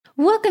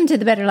Welcome to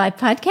the Better Life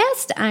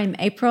Podcast. I'm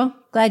April.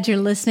 Glad you're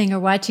listening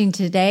or watching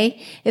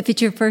today. If it's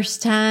your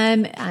first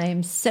time,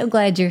 I'm so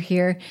glad you're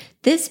here.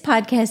 This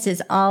podcast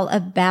is all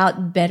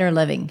about better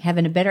living,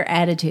 having a better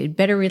attitude,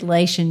 better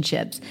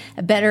relationships,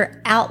 a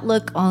better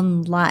outlook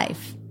on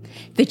life.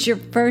 If it's your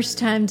first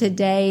time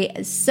today,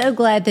 so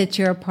glad that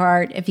you're a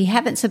part. If you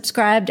haven't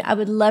subscribed, I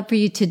would love for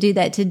you to do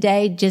that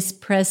today.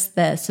 Just press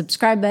the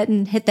subscribe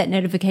button, hit that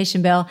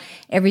notification bell.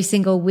 Every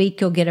single week,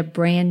 you'll get a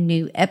brand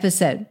new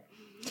episode.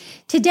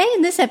 Today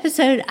in this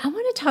episode, I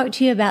want to talk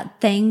to you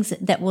about things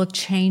that will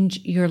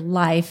change your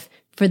life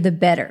for the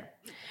better.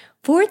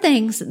 4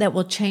 things that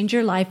will change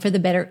your life for the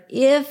better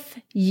if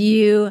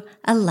you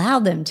allow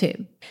them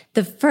to.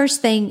 The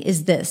first thing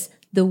is this,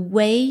 the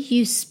way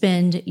you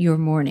spend your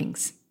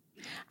mornings.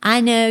 I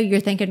know you're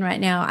thinking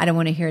right now, I don't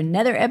want to hear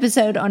another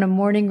episode on a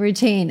morning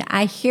routine.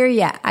 I hear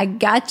ya. I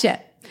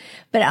gotcha.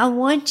 But I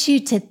want you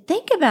to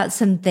think about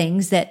some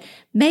things that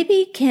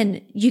maybe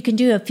you can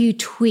do a few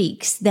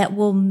tweaks that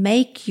will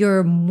make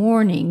your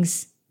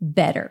mornings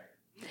better.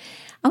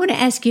 I want to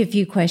ask you a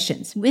few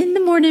questions. In the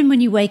morning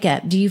when you wake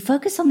up, do you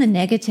focus on the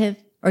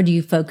negative or do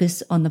you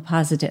focus on the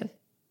positive?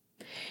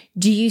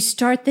 Do you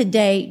start the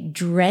day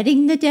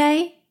dreading the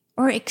day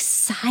or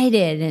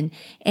excited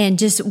and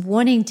just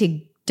wanting to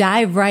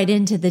dive right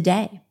into the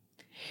day?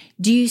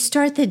 Do you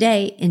start the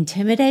day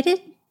intimidated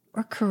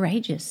or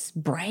courageous,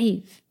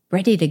 brave,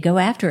 ready to go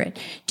after it?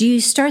 Do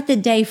you start the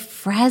day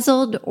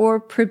frazzled or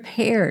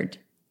prepared?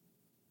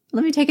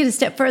 Let me take it a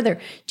step further.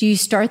 Do you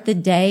start the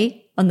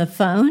day on the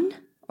phone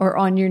or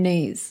on your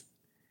knees?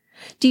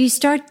 Do you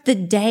start the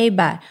day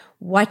by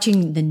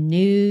watching the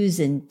news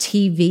and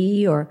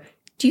TV, or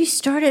do you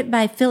start it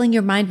by filling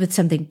your mind with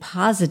something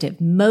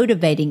positive,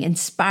 motivating,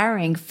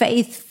 inspiring,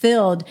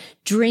 faith-filled,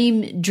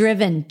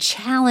 dream-driven,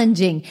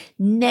 challenging,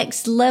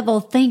 next-level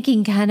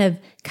thinking kind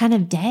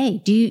of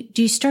day? Do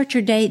you start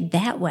your day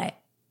that way?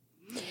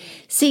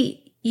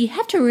 See, you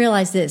have to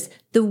realize this.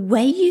 The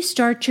way you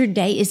start your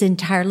day is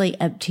entirely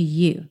up to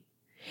you.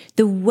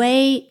 The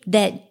way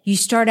that you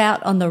start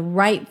out on the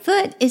right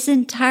foot is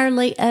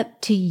entirely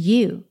up to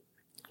you.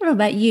 I don't know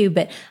about you,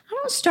 but I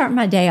don't start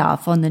my day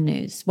off on the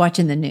news,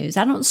 watching the news.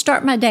 I don't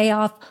start my day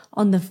off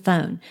on the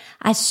phone.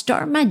 I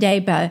start my day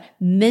by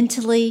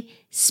mentally,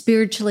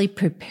 spiritually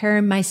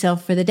preparing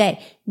myself for the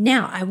day.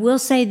 Now, I will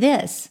say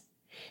this.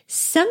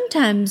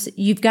 Sometimes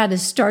you've got to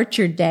start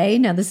your day.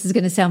 Now, this is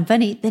going to sound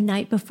funny, the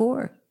night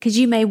before, because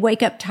you may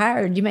wake up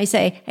tired. You may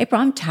say,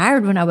 April, I'm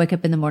tired when I wake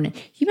up in the morning.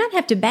 You might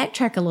have to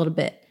backtrack a little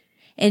bit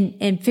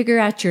and figure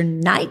out your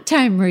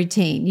nighttime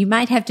routine. You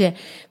might have to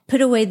put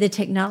away the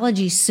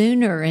technology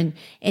sooner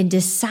and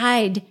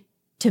decide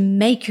to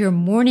make your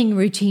morning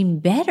routine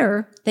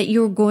better, that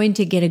you're going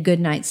to get a good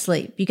night's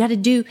sleep. You got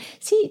to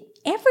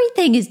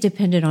everything is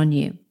dependent on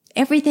you.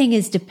 Everything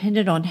is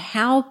dependent on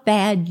how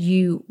bad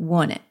you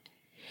want it.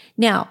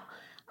 Now,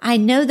 I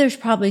know there's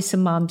probably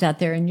some moms out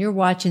there and you're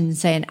watching and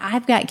saying,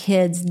 I've got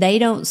kids, they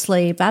don't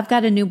sleep, I've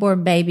got a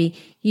newborn baby.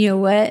 You know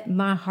what?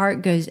 My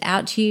heart goes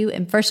out to you.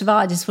 And first of all,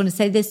 I just want to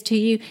say this to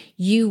you.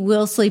 You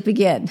will sleep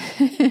again.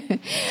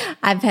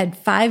 I've had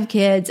 5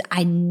 kids.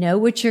 I know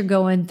what you're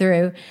going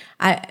through.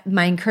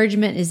 My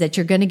encouragement is that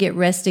you're going to get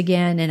rest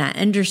again. And I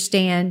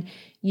understand,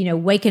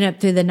 waking up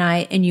through the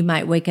night and you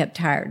might wake up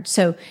tired.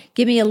 So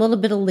give me a little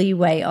bit of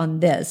leeway on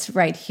this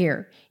right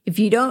here. If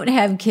you don't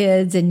have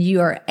kids and you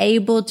are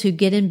able to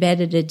get in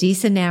bed at a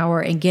decent hour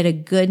and get a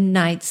good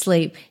night's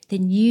sleep,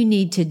 then you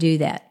need to do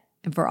that.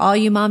 And for all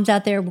you moms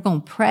out there, we're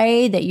going to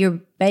pray that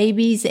your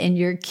babies and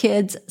your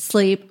kids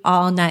sleep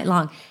all night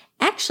long.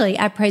 Actually,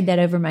 I prayed that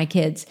over my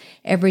kids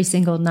every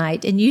single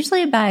night. And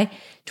usually by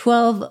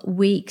 12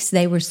 weeks,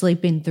 they were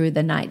sleeping through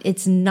the night.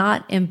 It's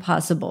not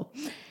impossible.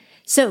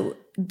 So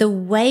the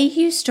way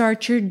you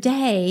start your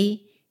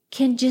day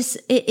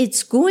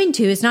it's going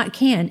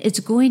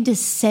to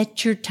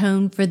set your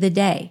tone for the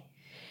day.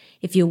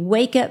 If you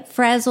wake up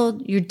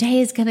frazzled, your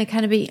day is going to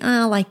kind of be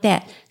like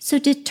that. So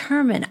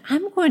determine,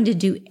 I'm going to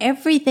do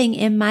everything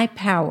in my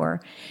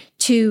power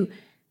to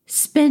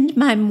spend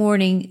my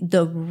morning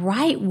the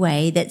right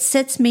way that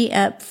sets me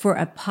up for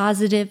a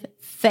positive,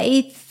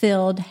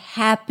 faith-filled,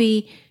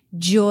 happy,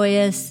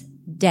 joyous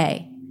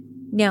day.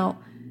 Now,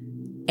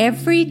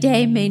 every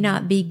day may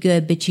not be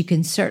good, but you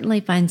can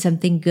certainly find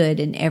something good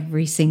in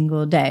every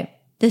single day.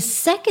 The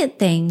second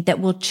thing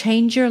that will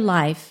change your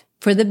life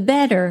for the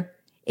better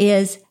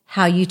is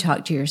how you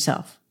talk to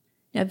yourself.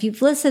 Now, if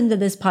you've listened to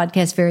this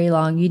podcast very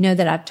long, you know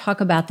that I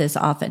talk about this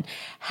often.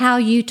 How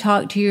you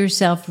talk to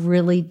yourself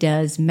really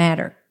does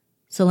matter.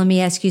 So let me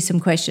ask you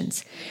some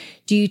questions.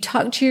 Do you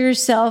talk to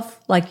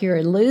yourself like you're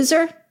a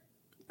loser,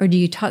 or do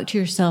you talk to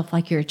yourself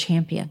like you're a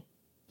champion,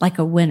 like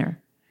a winner?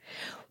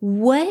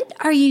 What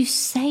are you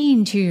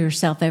saying to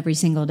yourself every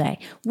single day?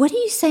 What are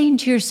you saying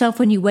to yourself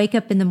when you wake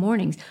up in the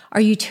mornings? Are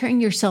you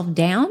tearing yourself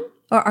down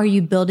or are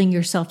you building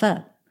yourself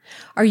up?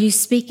 Are you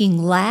speaking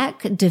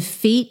lack,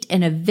 defeat,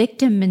 and a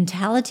victim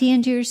mentality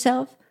into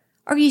yourself?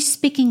 Are you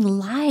speaking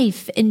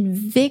life and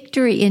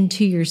victory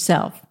into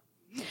yourself?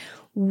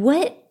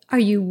 What are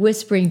you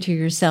whispering to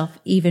yourself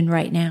even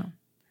right now?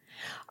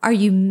 Are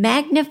you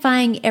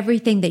magnifying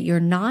everything that you're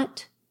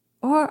not?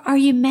 Or are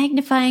you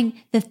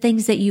magnifying the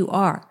things that you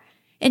are?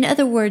 In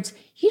other words,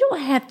 you don't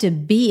have to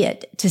be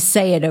it to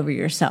say it over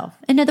yourself.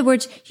 In other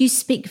words, you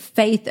speak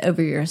faith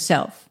over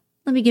yourself.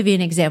 Let me give you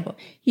an example.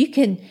 You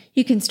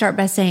can start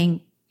by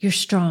saying, you're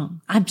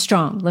strong. I'm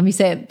strong. Let me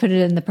say it, put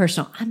it in the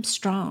personal. I'm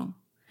strong.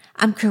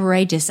 I'm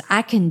courageous.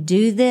 I can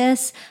do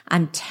this.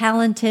 I'm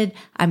talented.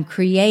 I'm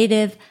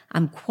creative.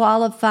 I'm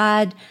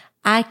qualified.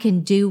 I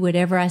can do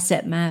whatever I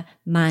set my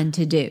mind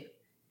to do.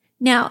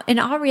 Now, in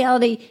all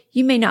reality,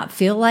 you may not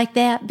feel like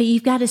that, but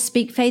you've got to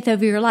speak faith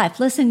over your life.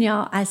 Listen,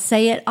 y'all, I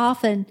say it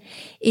often.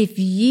 If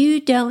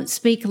you don't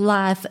speak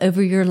life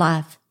over your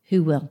life,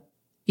 who will?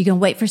 You going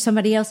to wait for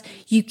somebody else?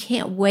 You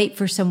can't wait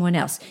for someone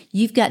else.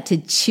 You've got to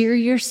cheer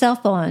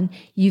yourself on.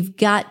 You've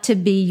got to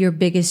be your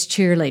biggest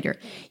cheerleader.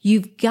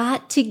 You've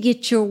got to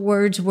get your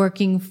words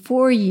working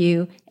for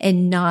you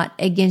and not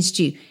against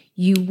you.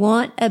 You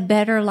want a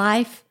better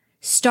life?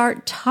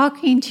 Start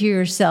talking to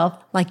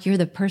yourself like you're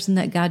the person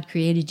that God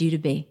created you to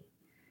be.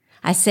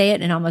 I say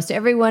it in almost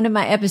every one of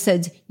my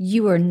episodes.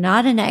 You are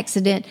not an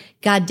accident.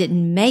 God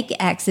didn't make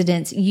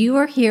accidents. You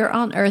are here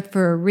on earth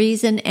for a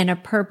reason and a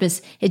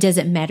purpose. It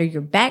doesn't matter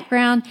your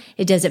background.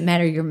 It doesn't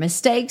matter your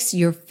mistakes,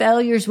 your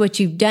failures, what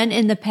you've done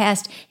in the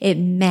past. It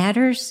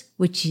matters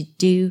what you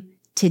do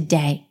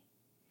today.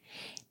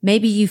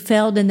 Maybe you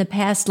failed in the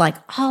past like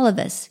all of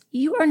us.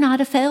 You are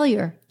not a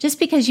failure. Just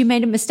because you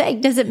made a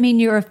mistake doesn't mean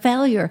you're a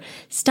failure.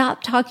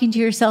 Stop talking to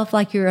yourself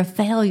like you're a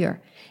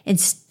failure and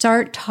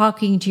start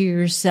talking to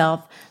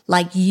yourself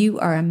like you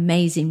are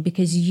amazing,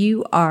 because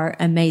you are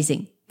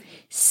amazing.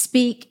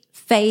 Speak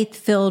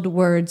faith-filled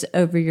words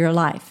over your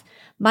life.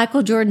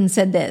 Michael Jordan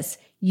said this,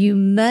 you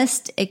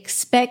must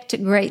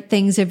expect great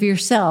things of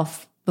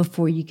yourself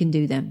before you can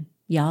do them.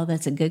 Y'all,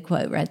 that's a good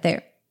quote right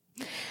there.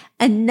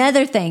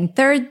 Another thing,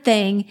 third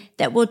thing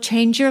that will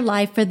change your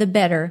life for the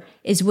better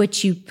is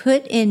what you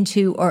put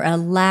into or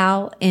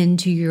allow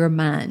into your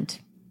mind.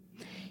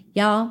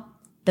 Y'all,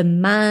 the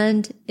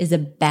mind is a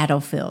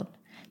battlefield.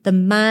 The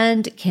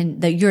mind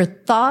your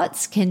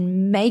thoughts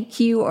can make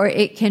you or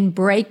it can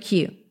break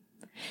you.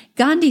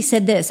 Gandhi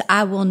said this,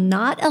 I will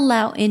not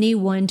allow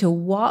anyone to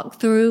walk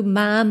through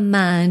my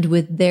mind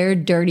with their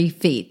dirty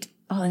feet.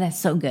 Oh, that's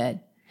so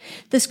good.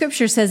 The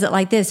scripture says it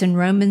like this in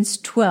Romans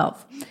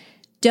 12.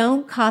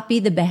 Don't copy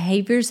the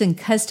behaviors and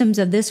customs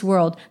of this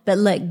world, but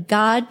let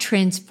God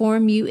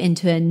transform you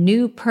into a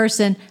new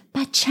person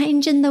by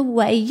changing the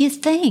way you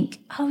think.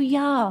 Oh,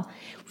 y'all,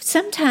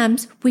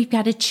 sometimes we've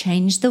got to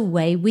change the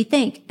way we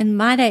think. And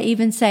might I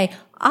even say,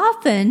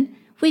 often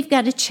we've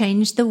got to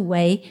change the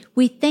way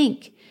we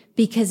think,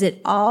 because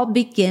it all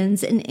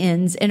begins and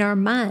ends in our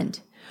mind.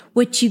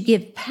 What you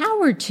give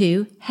power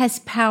to has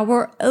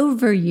power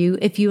over you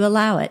if you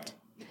allow it.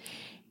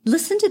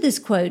 Listen to this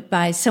quote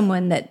by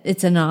someone that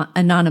it's an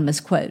anonymous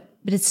quote,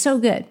 but it's so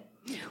good.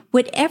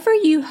 Whatever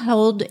you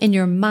hold in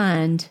your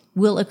mind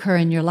will occur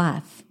in your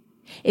life.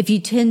 If you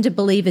tend to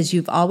believe as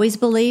you've always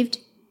believed,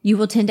 you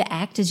will tend to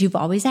act as you've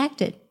always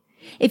acted.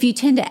 If you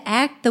tend to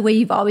act the way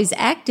you've always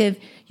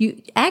acted,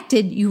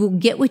 you will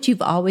get what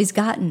you've always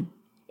gotten.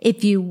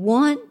 If you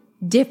want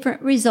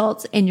different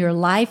results in your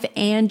life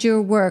and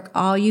your work,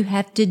 all you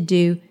have to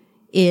do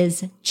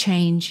is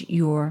change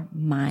your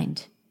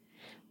mind.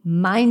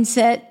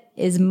 Mindset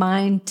is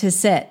mind to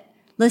set.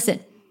 Listen,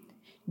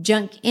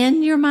 junk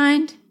in your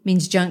mind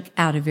means junk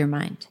out of your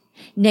mind.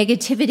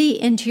 Negativity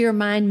into your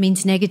mind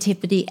means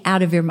negativity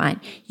out of your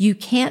mind. You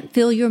can't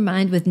fill your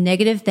mind with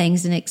negative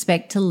things and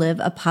expect to live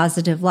a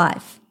positive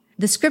life.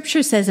 The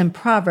scripture says in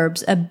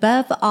Proverbs,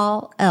 above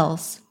all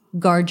else,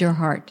 guard your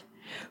heart,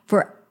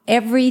 for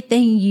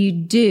everything you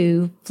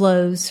do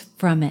flows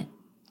from it.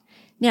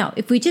 Now,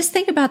 if we just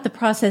think about the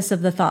process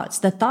of the thoughts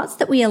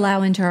that we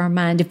allow into our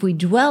mind, if we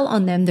dwell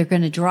on them, they're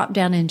going to drop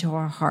down into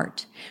our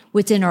heart.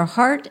 What's in our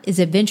heart is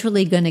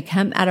eventually going to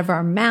come out of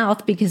our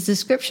mouth, because the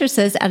scripture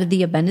says out of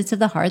the abundance of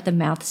the heart, the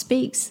mouth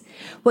speaks.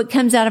 What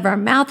comes out of our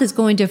mouth is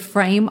going to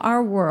frame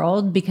our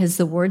world, because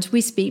the words we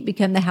speak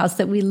become the house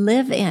that we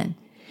live in.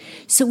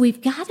 So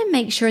we've got to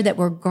make sure that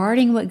we're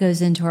guarding what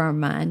goes into our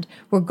mind.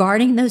 We're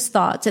guarding those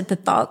thoughts. If the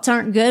thoughts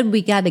aren't good,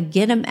 we got to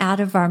get them out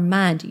of our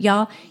mind.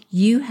 Y'all,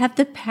 you have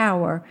the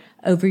power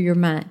over your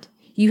mind.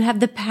 You have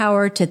the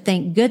power to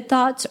think good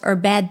thoughts or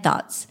bad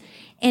thoughts.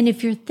 And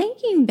if you're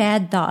thinking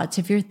bad thoughts,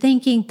 if you're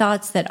thinking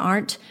thoughts that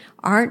aren't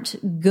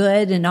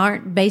good and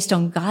aren't based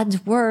on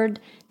God's word,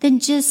 then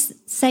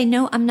just say,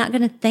 no, I'm not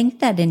going to think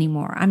that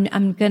anymore.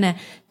 I'm going to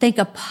think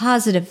a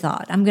positive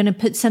thought. I'm going to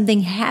put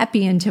something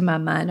happy into my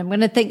mind. I'm going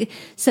to think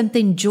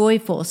something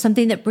joyful,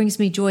 something that brings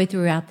me joy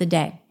throughout the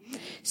day.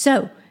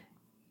 So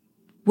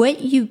what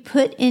you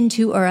put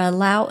into or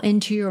allow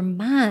into your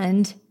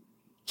mind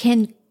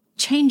can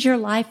change your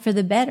life for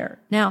the better.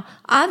 Now,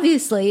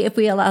 obviously, if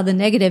we allow the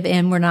negative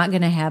in, we're not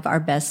going to have our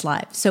best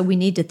life. So we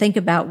need to think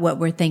about what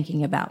we're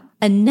thinking about.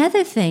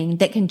 Another thing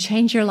that can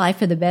change your life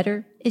for the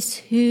better is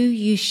who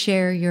you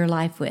share your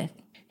life with.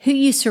 Who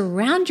you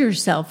surround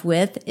yourself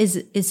with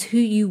is who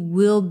you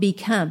will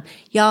become.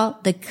 Y'all,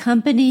 the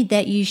company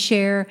that you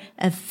share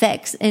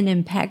affects and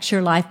impacts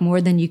your life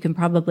more than you can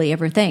probably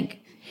ever think.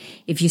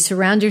 If you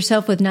surround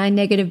yourself with 9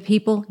 negative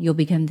people, you'll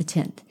become the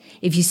 10th.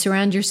 If you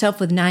surround yourself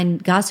with 9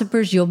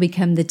 gossipers, you'll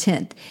become the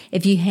 10th.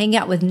 If you hang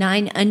out with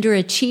 9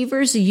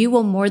 underachievers, you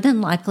will more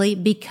than likely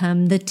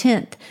become the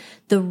 10th.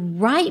 The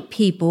right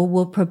people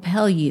will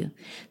propel you.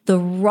 The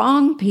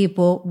wrong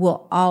people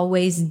will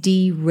always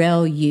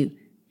derail you.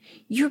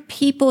 Your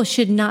people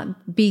should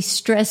not be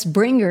stress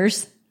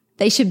bringers.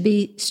 They should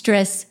be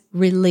stress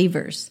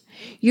relievers.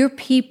 Your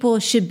people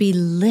should be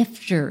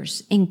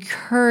lifters,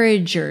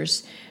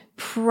 encouragers,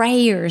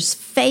 prayers,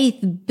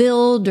 faith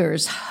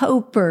builders,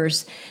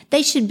 hopers.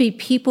 They should be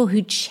people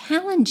who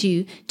challenge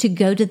you to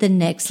go to the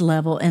next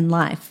level in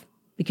life.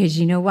 Because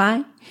you know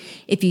why?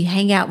 If you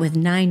hang out with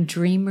 9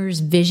 dreamers,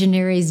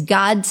 visionaries,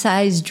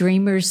 God-sized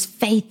dreamers,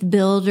 faith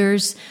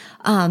builders,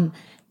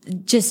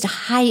 just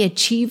high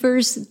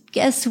achievers,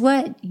 guess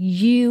what?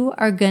 You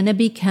are going to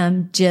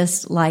become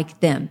just like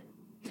them.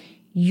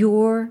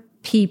 Your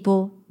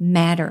people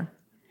matter.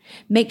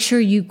 Make sure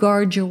you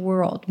guard your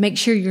world. Make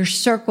sure your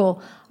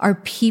circle are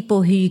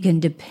people who you can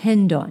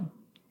depend on.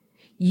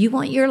 You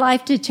want your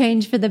life to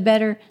change for the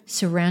better?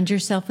 Surround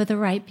yourself with the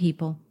right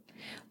people.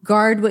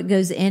 Guard what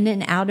goes in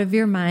and out of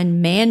your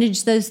mind.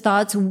 Manage those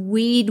thoughts.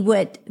 Weed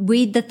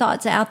the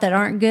thoughts out that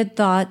aren't good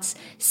thoughts.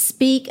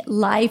 Speak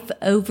life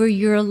over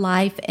your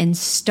life and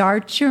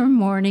start your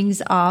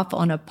mornings off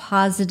on a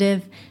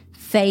positive,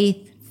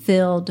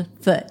 faith-filled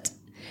foot.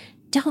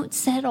 Don't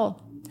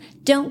settle.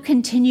 Don't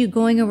continue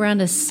going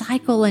around a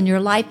cycle in your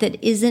life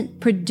that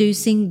isn't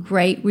producing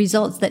great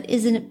results, that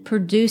isn't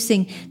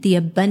producing the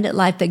abundant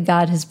life that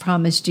God has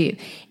promised you.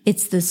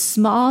 It's the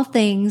small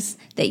things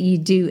that you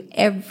do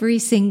every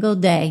single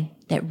day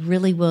that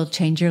really will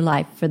change your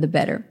life for the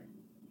better.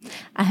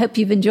 I hope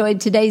you've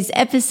enjoyed today's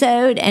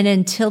episode, and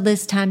until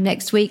this time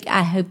next week,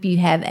 I hope you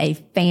have a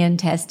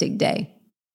fantastic day.